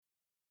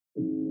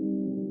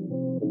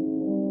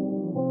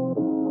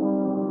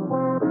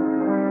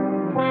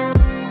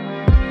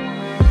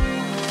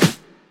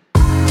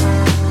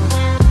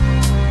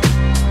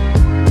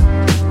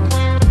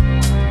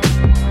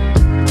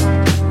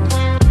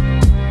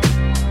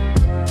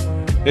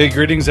Hey,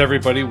 greetings,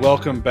 everybody.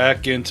 Welcome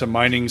back into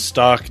Mining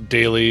Stock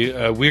Daily.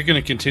 We're going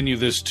to continue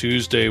this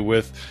Tuesday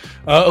with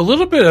a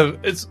little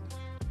bit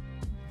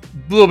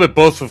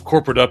both of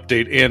corporate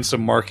update and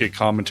some market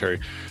commentary.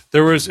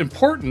 There was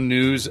important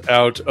news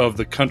out of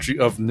the country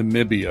of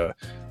Namibia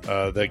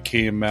that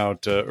came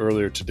out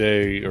earlier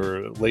today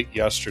or late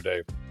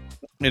yesterday.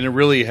 And it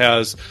really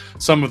has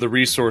some of the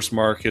resource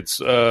markets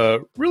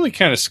really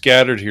kind of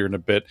scattered here in a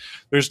bit.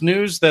 There's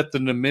news that the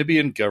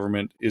Namibian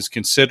government is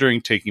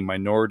considering taking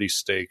minority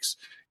stakes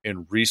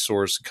in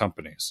resource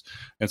companies.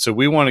 And so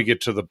we want to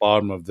get to the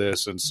bottom of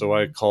this. And so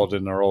I called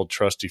in our old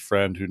trusty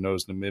friend who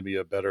knows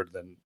Namibia better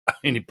than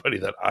anybody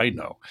that I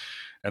know.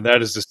 And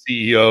that is the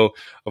CEO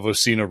of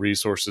Osino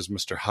Resources,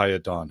 Mr. Heye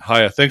Daun.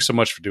 Heye, thanks so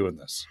much for doing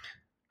this.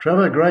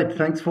 Trevor, great.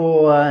 Thanks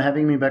for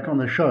having me back on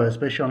the show,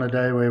 especially on a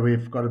day where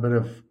we've got a bit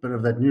of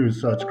that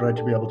news. So it's great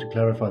to be able to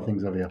clarify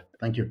things over here.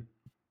 Thank you.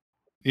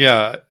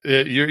 Yeah,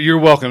 you're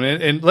welcome.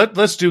 And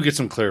let's get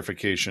some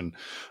clarification.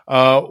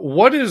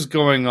 What is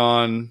going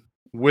on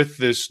with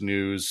this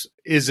news?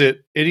 Is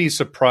it any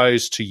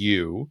surprise to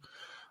you?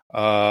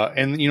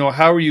 And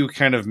how are you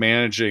kind of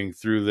managing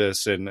through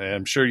this? And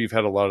I'm sure you've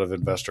had a lot of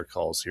investor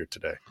calls here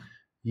today.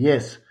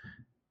 Yes,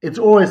 it's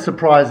always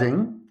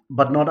surprising,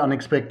 but not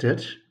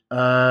unexpected.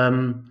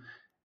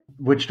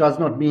 Which does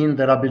not mean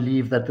that I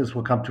believe that this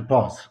will come to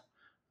pass.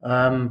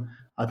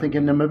 I think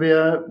in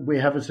Namibia we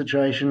have a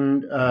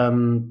situation.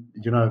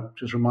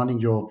 Just reminding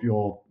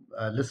your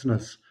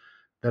listeners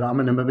that I'm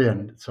a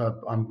Namibian,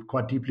 so I'm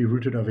quite deeply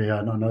rooted over here,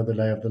 and I know the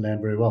lay of the land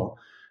very well.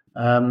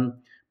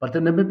 But the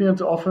Namibians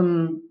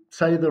often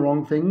say the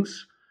wrong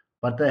things,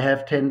 but they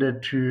have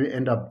tended to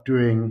end up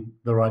doing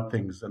the right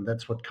things, and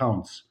that's what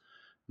counts.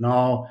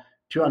 Now,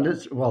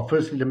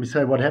 firstly, let me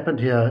say what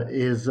happened here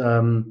is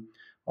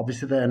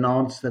obviously they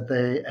announced that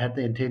they had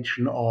the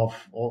intention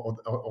of,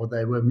 or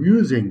they were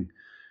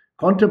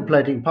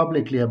contemplating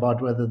publicly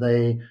about whether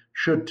they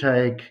should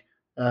take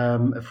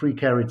a free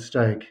carried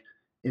stake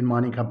in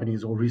mining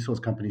companies or resource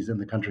companies in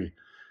the country.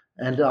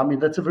 And I mean,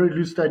 that's a very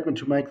loose statement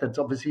to make. That's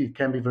obviously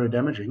can be very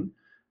damaging.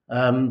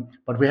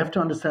 But we have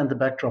to understand the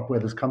backdrop where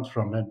this comes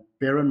from. And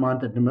bear in mind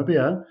that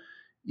Namibia,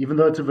 even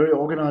though it's a very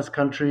organized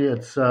country,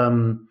 it's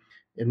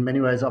in many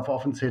ways, I've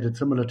often said it's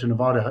similar to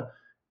Nevada.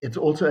 It's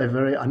also a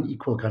very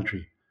unequal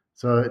country.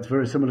 So it's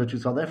very similar to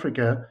South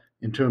Africa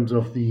in terms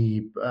of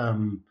the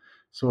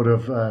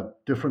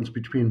difference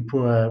between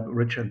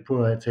rich and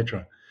poor,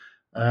 etc.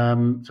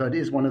 So it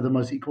is one of the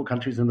most equal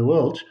countries in the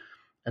world.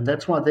 And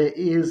that's why there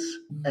is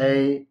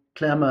a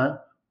clamor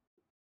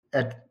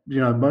at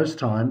most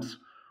times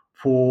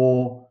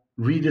for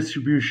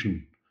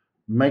redistribution,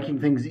 making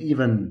things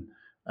even.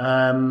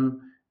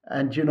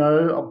 And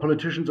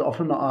politicians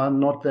often are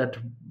not that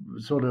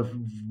sort of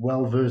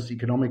well-versed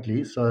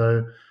economically.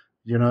 So,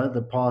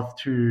 the path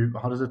to,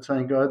 how does it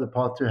saying go? The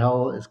path to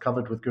hell is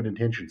covered with good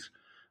intentions.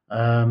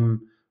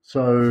 And that's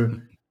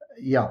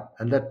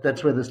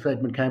where the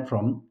statement came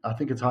from. I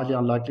think it's highly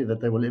unlikely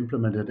that they will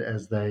implement it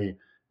as they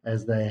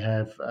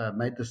have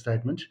made the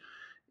statement.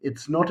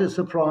 It's not a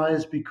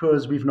surprise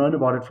because we've known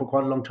about it for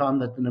quite a long time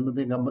that the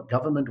Namibian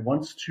government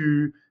wants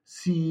to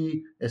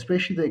see,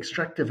 especially the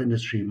extractive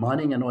industry,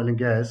 mining and oil and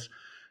gas,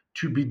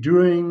 to be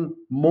doing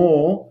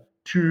more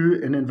to,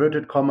 in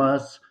inverted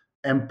commas,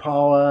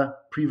 empower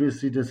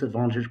previously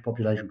disadvantaged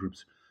population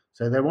groups.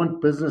 So they want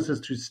businesses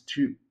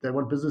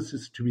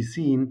to be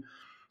seen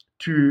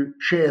to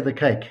share the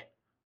cake.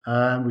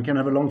 We can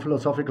have a long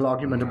philosophical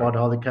argument about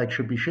how the cake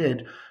should be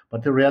shared,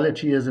 but the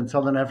reality is in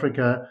Southern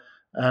Africa,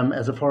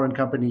 as a foreign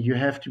company, you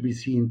have to be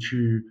seen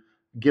to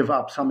give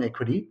up some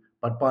equity.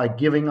 But by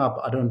giving up,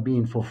 I don't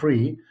mean for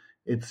free.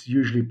 It's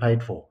usually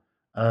paid for.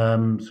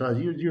 So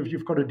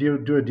you've got to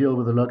do a deal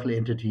with a local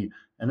entity,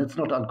 and it's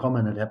not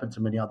uncommon. It happens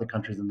in many other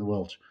countries in the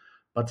world.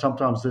 But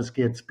sometimes this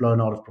gets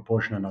blown out of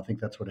proportion, and I think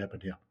that's what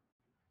happened here.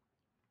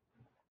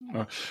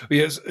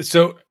 Yes.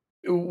 So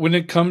when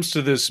it comes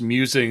to this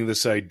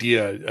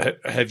idea,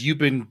 have you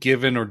been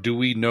given or do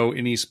we know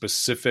any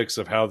specifics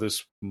of how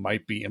this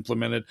might be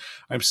implemented?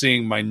 I'm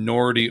seeing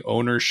minority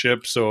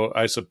ownership. So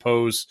I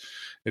suppose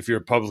if you're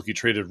a publicly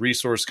traded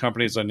resource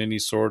companies on any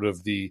sort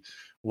of the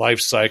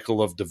life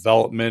cycle of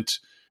development,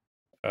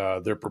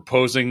 they're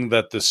proposing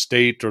that the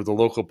state or the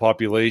local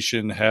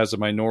population has a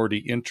minority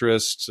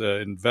interest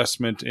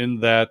investment in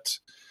that.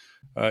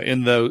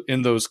 In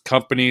those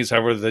companies,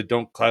 however, they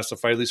don't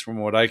classify, at least from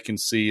what I can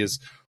see, is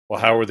well,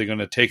 how are they going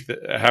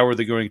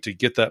to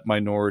get that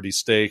minority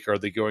stake? Are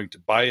they going to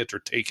buy it or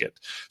take it?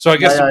 So I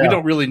guess we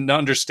don't really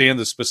understand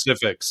the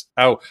specifics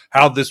how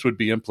this would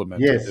be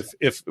implemented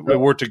if it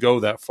were to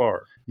go that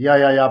far.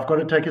 I've got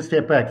to take a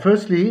step back.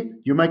 Firstly,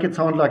 you make it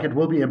sound like it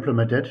will be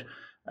implemented.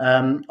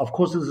 Of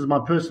course, this is my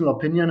personal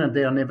opinion, and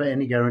there are never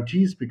any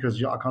guarantees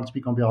because I can't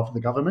speak on behalf of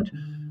the government.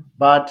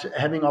 But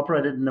having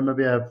operated in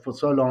Namibia for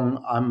so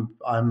long,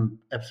 I'm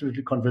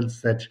absolutely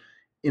convinced that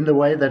in the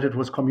way that it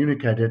was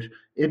communicated,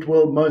 it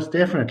will most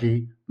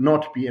definitely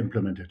not be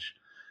implemented.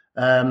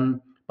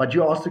 But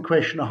you asked the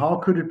question, how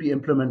could it be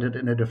implemented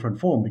in a different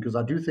form? Because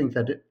I do think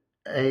that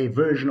a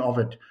version of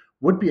it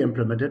would be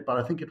implemented, but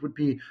I think it would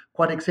be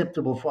quite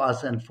acceptable for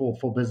us and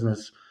for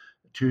business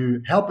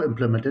to help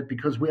implement it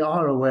because we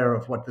are aware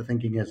of what the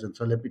thinking is. And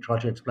so let me try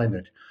to explain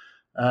it.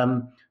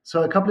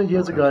 So a couple of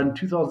years ago, in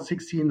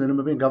 2016, the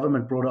Namibian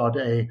government brought out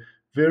a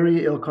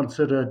very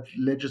ill-considered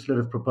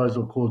legislative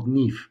proposal called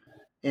NEEF,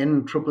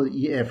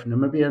 NEEF,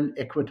 Namibian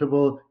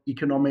Equitable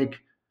Economic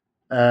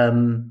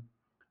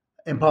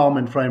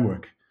Empowerment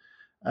Framework.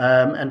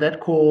 And that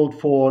called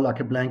for like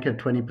a blanket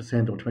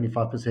 20% or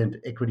 25%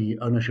 equity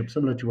ownership,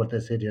 similar to what they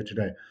said here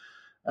today.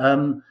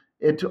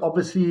 It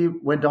obviously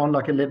went down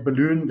like a lead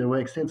balloon. There were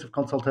extensive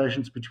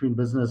consultations between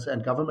business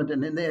and government,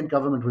 and in the end,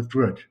 government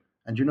withdrew it.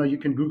 And you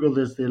can Google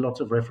this. There are lots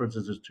of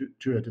references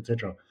to it,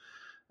 etc.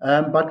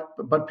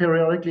 But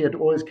periodically, it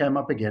always came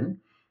up again.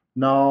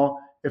 Now,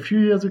 a few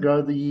years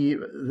ago,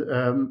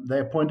 they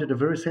appointed a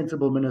very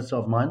sensible Minister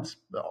of Mines,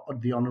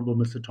 the Honourable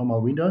Mr. Tom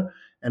Alwindo,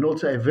 and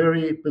also a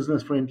very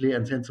business-friendly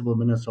and sensible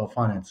Minister of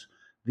Finance.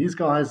 These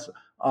guys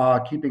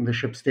are keeping the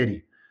ship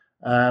steady.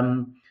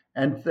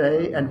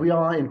 And we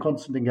are in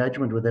constant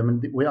engagement with them,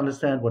 and we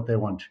understand what they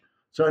want.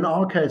 So in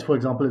our case, for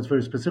example, it's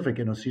very specific.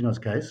 In Osino's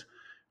case,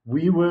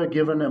 we were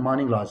given a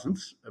mining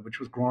license, which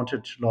was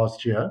granted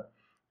last year.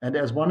 And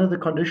as one of the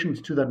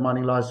conditions to that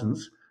mining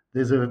license,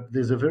 there's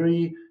a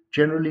very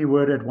generally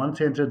worded one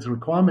sentence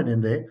requirement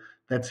in there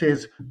that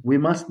says we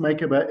must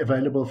make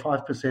available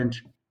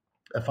 5%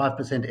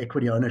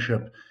 equity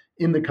ownership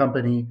in the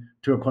company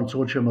to a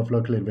consortium of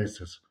local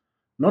investors.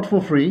 Not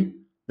for free,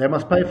 they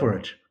must pay for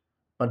it.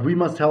 But we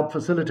must help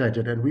facilitate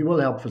it, and we will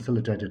help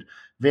facilitate it.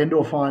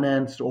 Vendor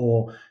financed,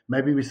 or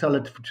maybe we sell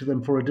it to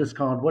them for a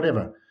discount,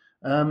 whatever.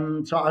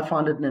 So I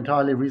find it an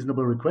entirely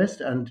reasonable request,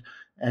 and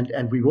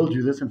we will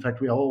do this. In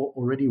fact, we are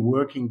already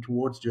working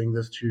towards doing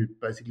this to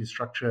basically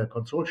structure a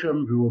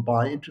consortium who will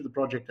buy into the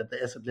project at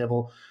the asset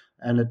level,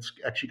 and it's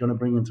actually going to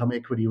bring in some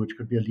equity, which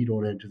could be a lead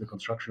order into the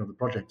construction of the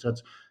project. So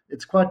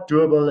it's quite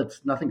doable.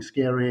 It's nothing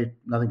scary,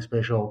 nothing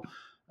special,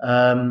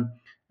 and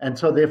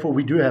so therefore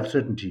we do have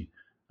certainty.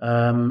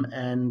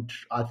 And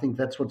I think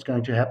that's what's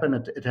going to happen.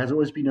 It has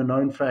always been a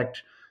known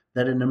fact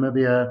that in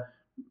Namibia,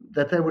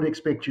 that they would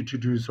expect you to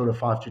do sort of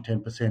 5 to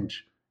 10%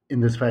 in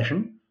this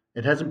fashion.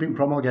 It hasn't been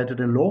promulgated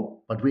in law,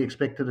 but we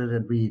expected it,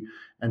 and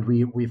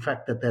we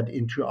factored that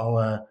into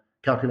our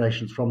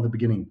calculations from the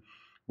beginning.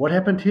 What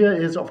happened here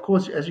is, of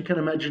course, as you can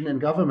imagine, in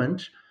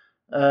government,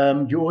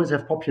 you always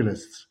have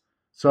populists.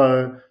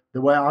 So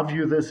the way I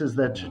view this is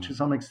that to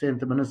some extent,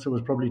 the minister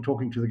was probably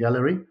talking to the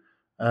gallery.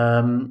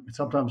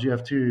 Sometimes you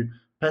have to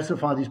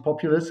pacify these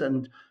populists,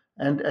 and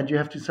you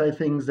have to say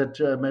things that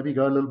maybe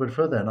go a little bit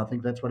further. And I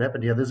think that's what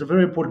happened here. There's a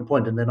very important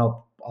point, and then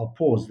I'll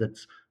pause,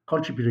 that's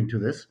contributing to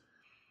this.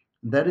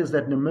 That is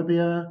that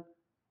Namibia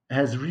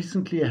has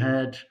recently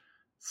had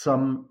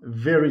some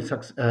very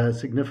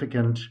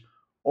significant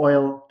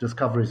oil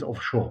discoveries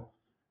offshore.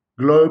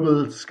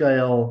 Global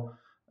scale,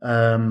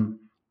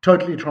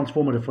 totally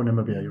transformative for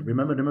Namibia. You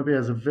remember, Namibia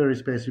is a very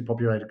sparsely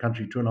populated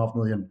country, 2.5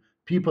 million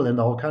people in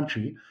the whole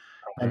country.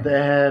 And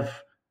they've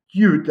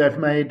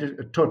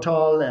made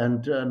Total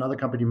and another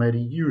company made a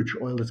huge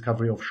oil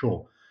discovery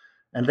offshore.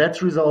 And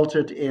that's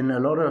resulted in a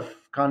lot of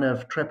kind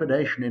of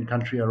trepidation in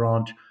country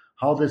around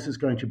how this is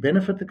going to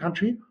benefit the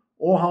country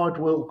or how it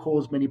will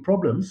cause many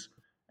problems.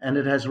 And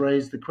it has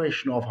raised the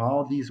question of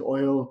how these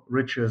oil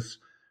riches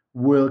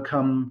will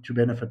come to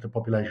benefit the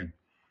population.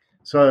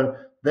 So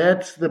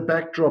that's the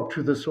backdrop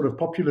to this sort of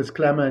populist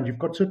clamor. And you've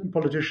got certain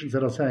politicians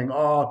that are saying,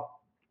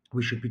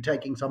 we should be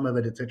taking some of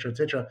it, etc.,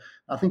 etc.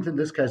 I think in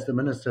this case, the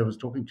minister was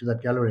talking to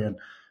that gallery, and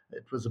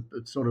it was a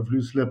sort of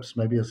loose lips,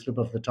 maybe a slip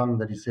of the tongue,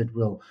 that he said,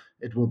 "Well,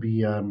 it will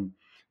be in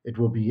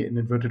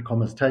inverted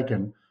commas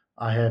taken."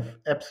 I have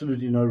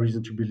absolutely no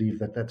reason to believe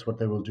that that's what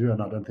they will do,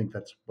 and I don't think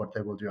that's what they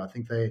will do. I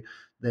think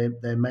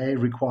they may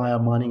require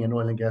mining and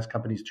oil and gas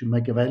companies to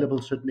make available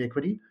certain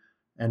equity,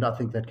 and I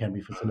think that can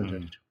be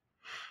facilitated.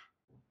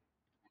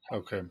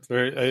 Okay.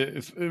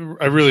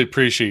 I really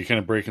appreciate you kind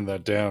of breaking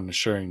that down and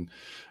sharing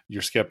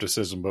your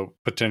skepticism about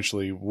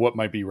potentially what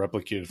might be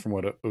replicated from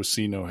what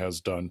Osino has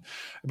done.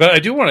 But I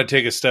do want to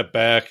take a step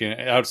back and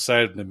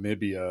outside of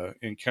Namibia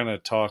and kind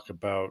of talk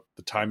about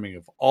the timing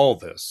of all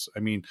this.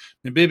 I mean,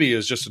 Namibia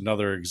is just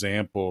another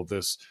example of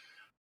this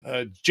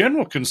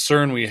general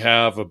concern we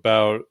have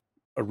about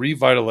a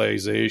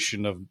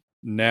revitalization of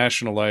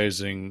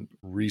nationalizing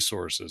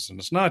resources. And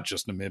it's not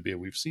just Namibia.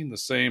 We've seen the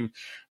same.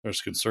 There's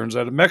concerns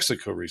out of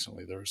Mexico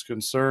recently. There's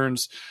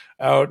concerns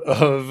out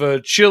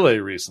of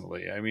Chile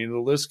recently. I mean, the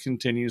list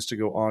continues to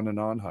go on and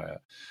on, Heye.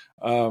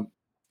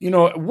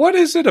 What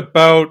is it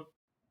about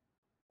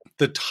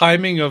the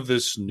timing of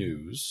this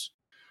news,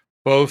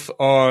 both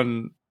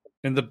on,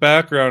 in the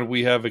background,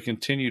 we have a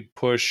continued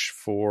push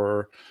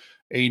for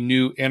a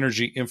new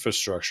energy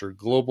infrastructure,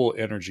 global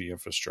energy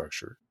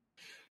infrastructure.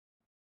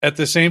 At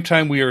the same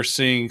time, we are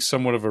seeing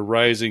somewhat of a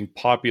rising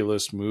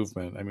populist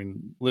movement. I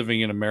mean,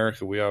 living in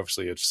America, we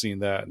obviously have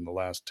seen that in the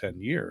last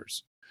 10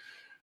 years.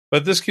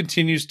 But this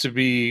continues to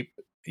be,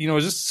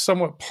 is this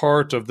somewhat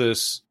part of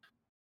this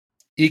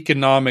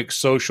economic,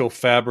 social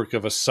fabric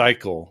of a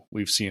cycle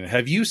we've seen?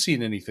 Have you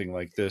seen anything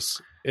like this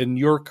in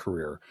your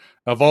career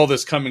of all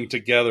this coming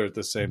together at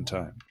the same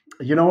time?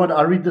 You know what?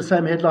 I read the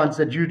same headlines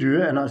that you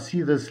do, and I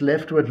see this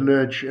leftward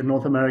lurch in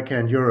North America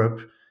and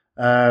Europe,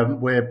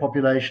 where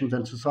populations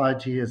and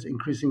society is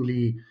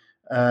increasingly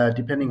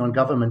depending on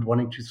government,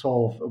 wanting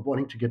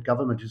to get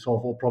government to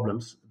solve all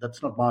problems.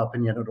 That's not my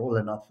opinion at all,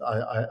 and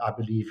I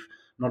believe,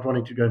 not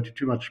wanting to go into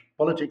too much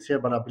politics here,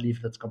 but I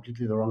believe that's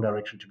completely the wrong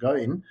direction to go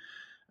in.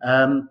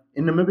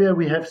 In Namibia,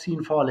 we have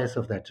seen far less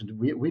of that.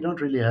 We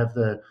don't really have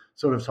the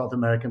sort of South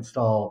American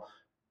style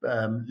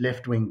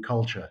left wing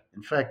culture.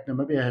 In fact,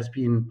 Namibia has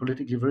been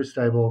politically very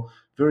stable,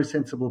 very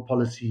sensible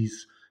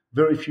policies,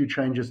 very few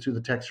changes to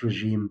the tax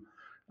regime.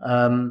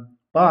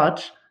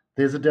 But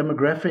there's a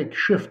demographic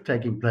shift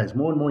taking place.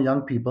 More and more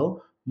young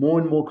people, more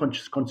and more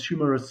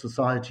consumerist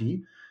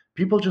society.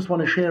 People just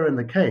want to share in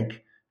the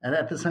cake. And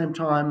at the same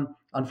time,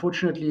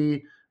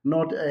 unfortunately,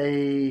 not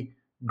a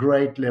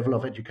great level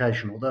of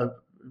education, although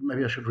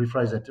maybe I should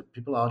rephrase that.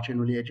 People are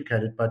generally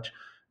educated, but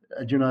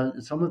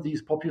some of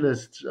these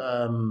populist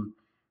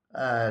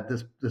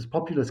this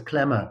populist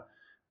clamor,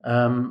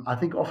 I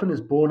think, often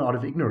is born out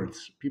of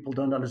ignorance. People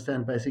don't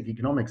understand basic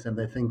economics, and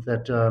they think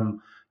that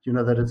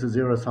that it's a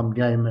zero sum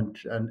game,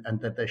 and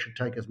that they should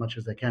take as much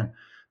as they can.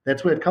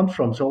 That's where it comes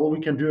from. So all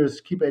we can do is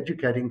keep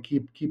educating,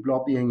 keep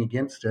lobbying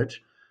against it.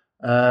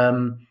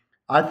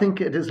 I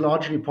think it is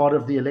largely part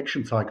of the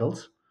election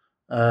cycles.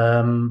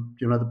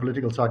 The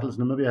political cycles.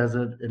 Namibia has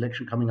an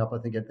election coming up, I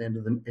think, at the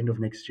end of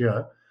next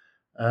year.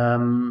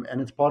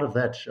 And it's part of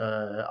that.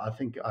 I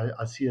think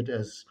I see it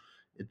as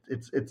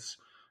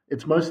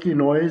it's mostly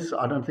noise.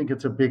 I don't think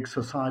it's a big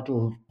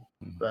societal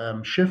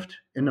shift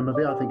in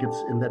Namibia. I think it's,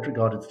 in that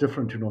regard, it's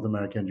different to North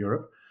America and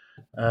Europe.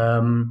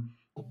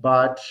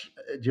 But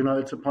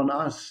it's upon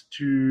us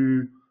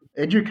to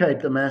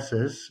educate the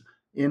masses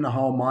in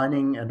how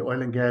mining and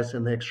oil and gas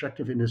and the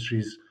extractive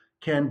industries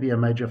can be a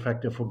major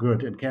factor for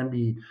good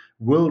and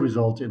will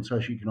result in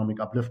socioeconomic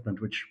upliftment,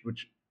 which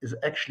is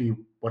actually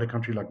what a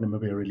country like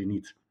Namibia really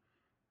needs.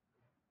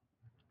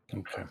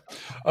 Okay.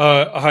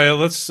 Heye,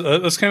 let's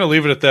kind of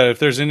leave it at that. If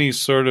there's any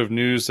sort of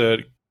news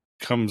that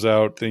comes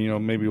out,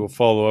 then, maybe we'll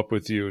follow up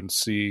with you and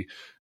see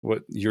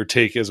what your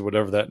take is,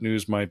 whatever that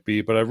news might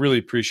be. But I really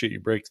appreciate you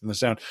breaking this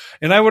down.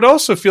 And I would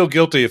also feel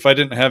guilty if I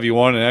didn't have you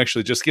on and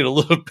actually just get a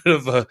little bit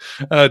of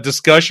a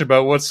discussion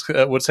about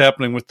what's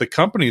happening with the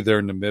company there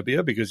in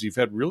Namibia, because you've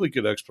had really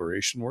good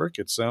exploration work.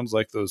 It sounds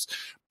like those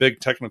big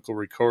technical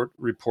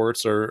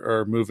reports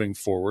are moving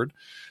forward.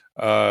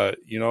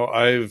 You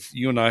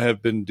and I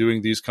have been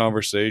doing these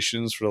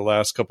conversations for the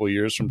last couple of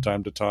years from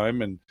time to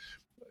time, and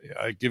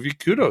I give you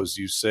kudos.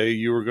 You say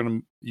you were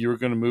going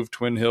to move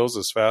Twin Hills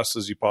as fast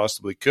as you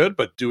possibly could,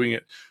 but doing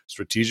it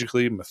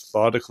strategically,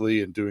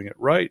 methodically, and doing it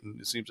right.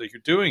 And it seems like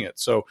you're doing it.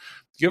 So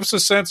give us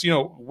a sense,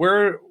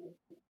 where,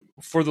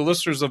 for the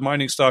listeners of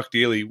Mining Stock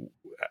Daily,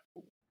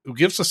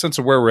 give us a sense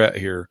of where we're at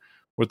here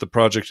with the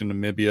project in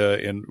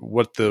Namibia and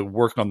what the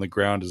work on the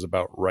ground is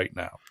about right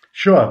now.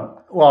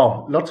 Sure.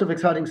 Well, lots of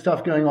exciting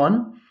stuff going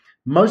on,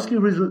 mostly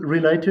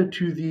related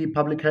to the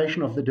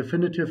publication of the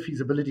definitive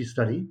feasibility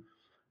study,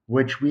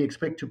 which we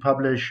expect to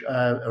publish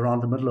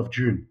around the middle of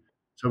June.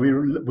 So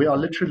we are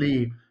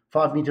literally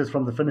 5 meters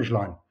from the finish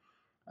line.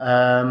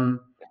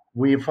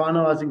 We're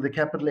finalizing the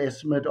capital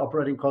estimate,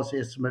 operating cost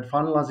estimate,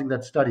 finalizing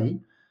that study.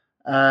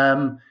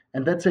 And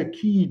that's a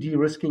key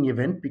de-risking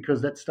event,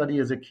 because that study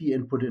is a key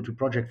input into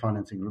project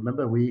financing.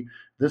 Remember,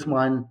 this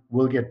mine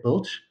will get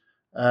built,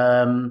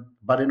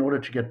 but in order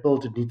to get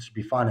built, it needs to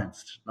be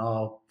financed.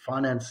 Now,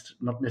 financed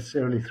not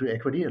necessarily through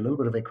equity, a little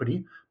bit of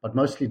equity, but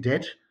mostly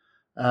debt.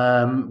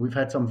 We've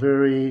had some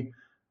very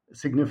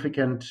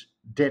significant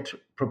debt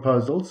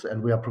proposals,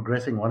 and we are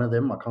progressing one of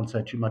them. I can't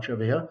say too much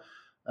over here.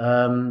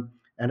 And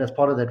as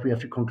part of that, we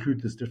have to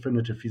conclude this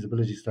definitive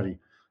feasibility study.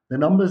 The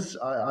numbers,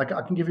 I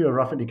can give you a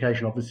rough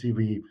indication.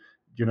 Obviously,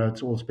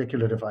 it's all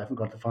speculative. I haven't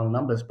got the final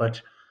numbers,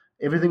 but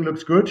everything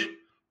looks good.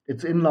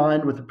 It's in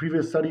line with the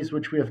previous studies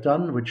which we have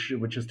done, which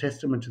is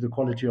testament to the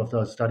quality of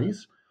those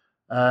studies.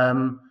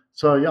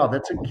 So yeah,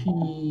 that's a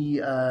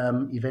key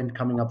event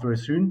coming up very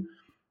soon.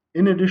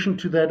 In addition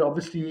to that,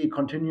 obviously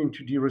continuing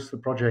to de-risk the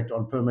project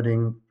on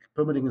permitting.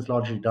 Permitting is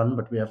largely done,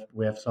 but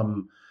we have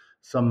some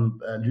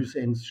loose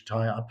ends to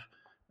tie up.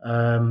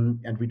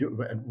 And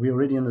we're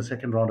already in the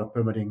second round of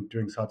permitting,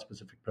 doing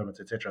site-specific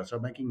permits, etc. So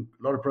making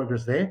a lot of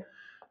progress there.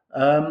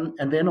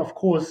 And then, of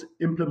course,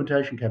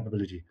 implementation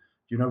capability.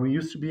 We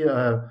used to be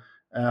a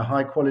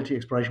high-quality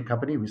exploration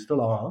company. We still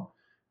are.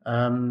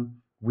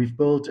 We've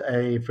built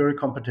a very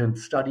competent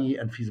study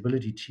and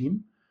feasibility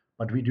team,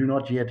 but we do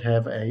not yet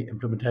have a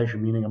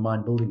implementation, meaning a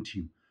mine building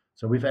team.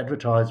 So we've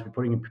advertised, we're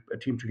putting a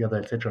team together,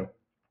 etc.,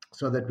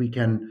 so that we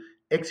can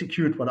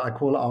execute what I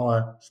call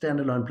our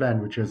standalone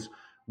plan, which is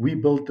we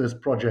built this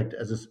project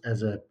as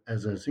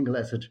a single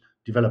asset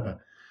developer.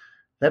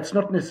 That's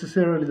not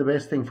necessarily the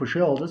best thing for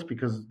shareholders,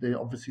 because there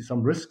are obviously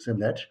some risks in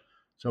that.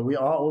 So we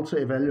are also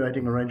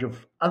evaluating a range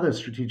of other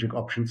strategic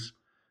options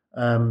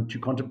to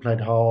contemplate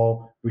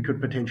how we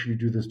could potentially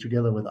do this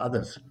together with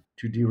others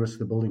to de-risk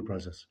the building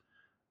process.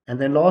 And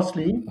then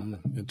lastly,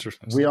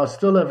 Interesting. we are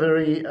still a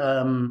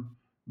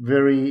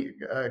very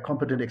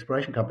competent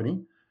exploration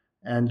company.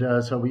 And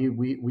so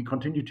we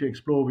continue to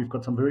explore. We've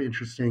got some very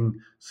interesting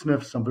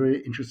sniffs, some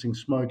very interesting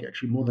smoke,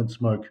 actually more than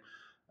smoke,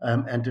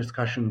 and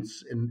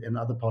discussions in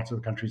other parts of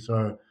the country.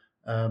 So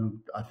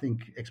I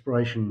think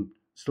exploration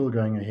still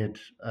going ahead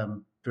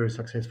very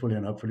successfully,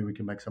 and hopefully we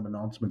can make some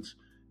announcements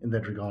in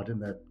that regard in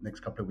the next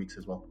couple of weeks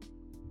as well.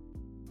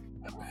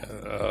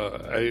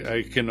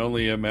 I can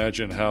only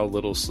imagine how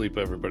little sleep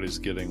everybody's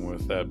getting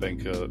with that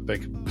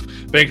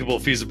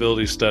bankable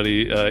feasibility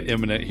study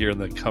imminent here in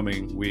the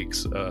coming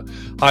weeks.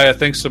 Heye,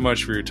 thanks so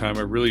much for your time.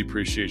 I really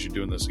appreciate you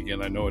doing this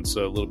again. I know it's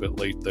a little bit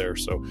late there,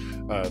 so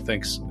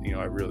thanks.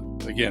 I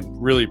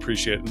really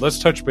appreciate it. Let's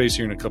touch base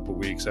here in a couple of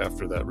weeks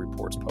after that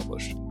report's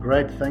published.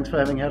 Great. Thanks for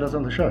having had us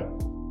on the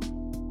show.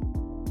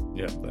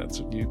 Yeah,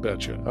 you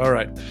betcha. All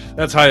right.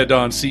 That's Heye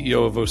Daun,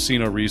 CEO of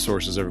Osino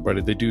Resources, everybody.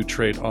 They do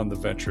trade on the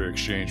Venture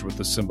Exchange with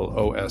the symbol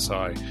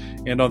OSI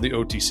and on the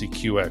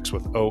OTCQX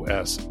with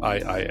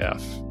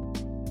OSIIF.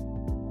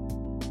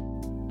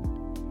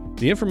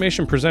 The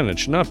information presented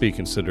should not be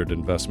considered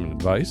investment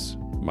advice.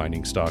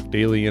 Mining Stock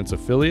Daily and its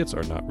affiliates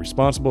are not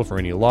responsible for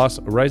any loss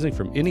arising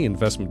from any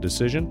investment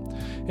decision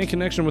in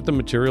connection with the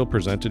material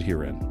presented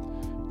herein.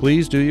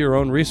 Please do your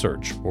own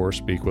research or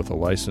speak with a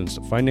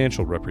licensed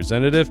financial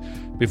representative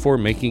before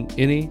making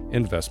any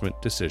investment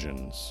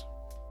decisions.